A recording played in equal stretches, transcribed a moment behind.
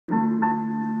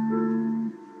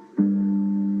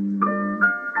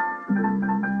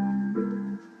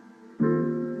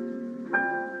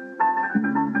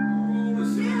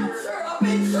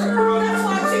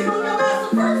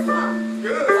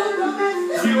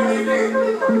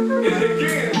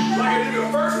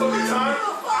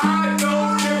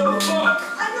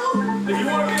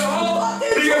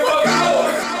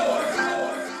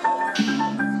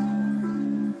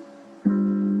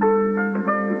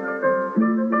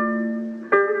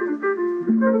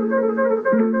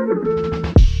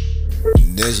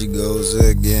There she goes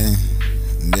again,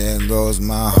 there goes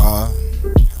my heart,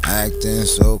 acting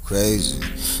so crazy,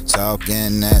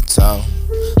 talking that talk,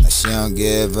 like she don't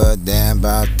give a damn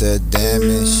about the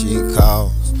damage she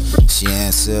caused. She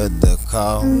answered the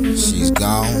call, she's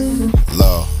gone,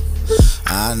 Lord.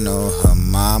 I know her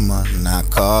mama not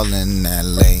calling that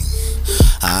late.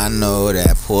 I know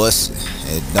that pussy,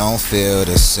 it don't feel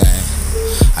the same.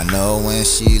 I know when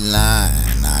she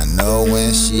lying, I know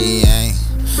when she ain't,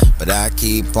 but I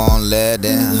keep on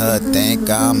letting her think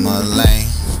I'm a lame.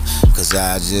 Cause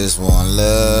I just want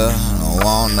love, don't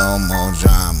want no more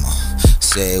drama.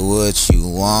 Say what you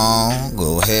want,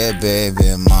 go ahead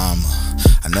baby mama.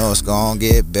 I know it's gonna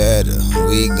get better,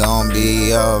 we gon'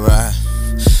 be alright.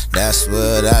 That's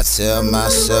what I tell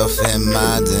myself in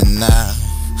my denial.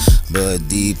 But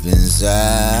deep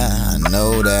inside, I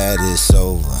know that it's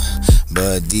over.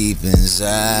 But deep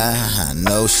inside, I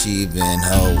know she been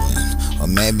holding. Or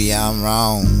maybe I'm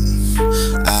wrong,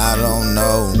 I don't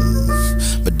know.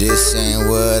 But this ain't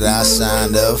what I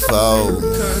signed up for.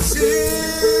 Cause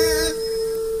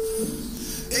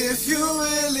if you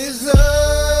really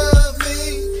love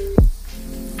me,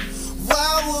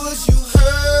 why would you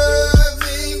hurt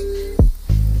me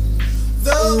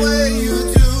the way you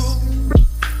do?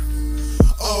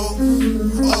 Oh.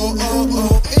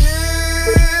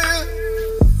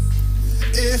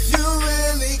 If you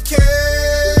really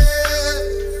care,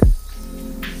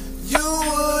 you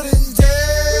wouldn't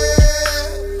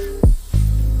dare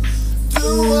do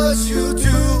what you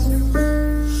do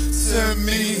to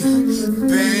me,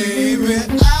 baby.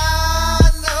 I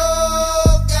know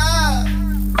God,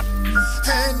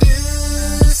 and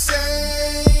this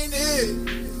ain't it.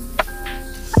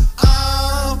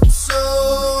 I'm so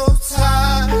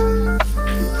tired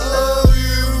of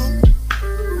you,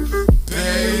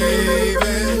 baby.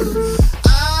 I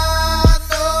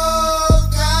know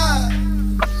God,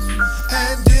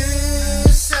 and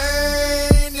this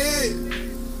ain't it.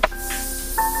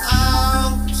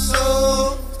 I'm so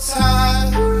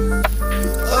tired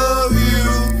of you,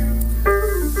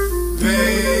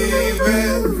 baby.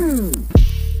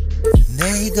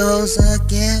 There he goes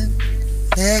again,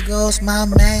 there goes my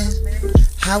man.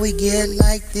 How we get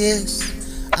like this,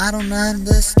 I don't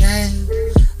understand.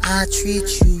 I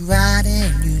treat you right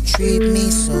and you treat me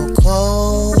so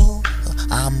cold.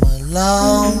 I'm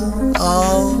alone,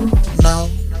 oh no.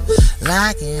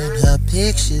 Liking her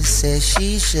picture, says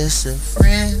she's just a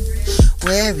friend.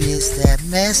 Where is that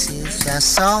message I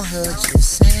saw her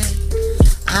just send?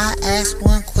 I ask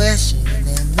one question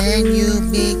and then you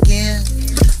begin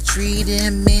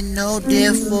treating me no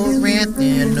different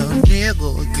than a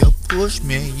nigga. You push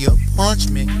me, you punch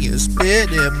me, you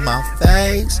spit in my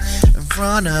face in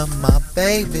front of my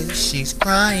baby, she's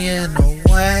crying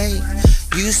away.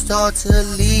 You start to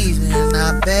leave and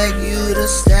I beg you to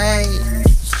stay,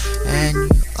 and you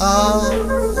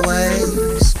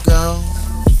always go.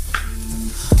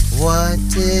 What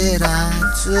did I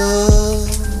do?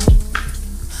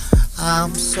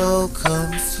 I'm so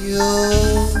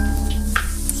confused.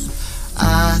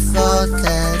 I thought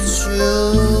that you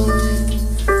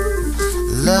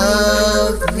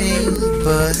loved me,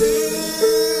 but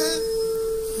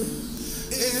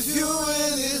if you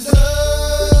really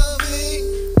love me,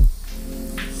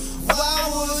 why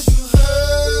would you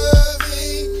hurt me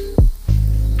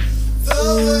the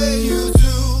way you do?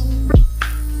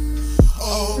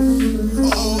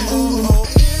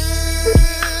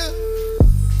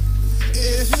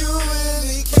 If you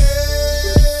really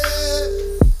care,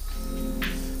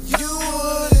 you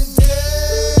wouldn't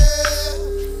dare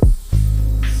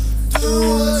do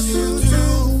what you do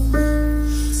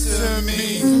to me,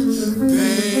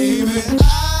 baby. I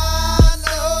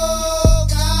know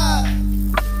God,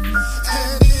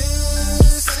 and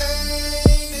this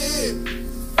ain't it.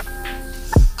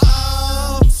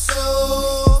 I'm so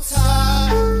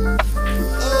tired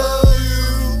of you,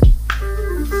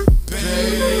 baby.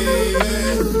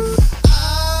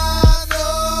 I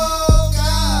know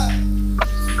God,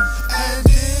 and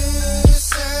this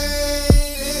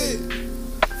ain't it.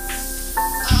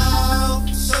 I'm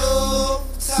so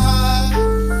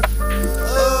tired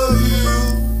of you,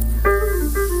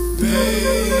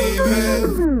 baby.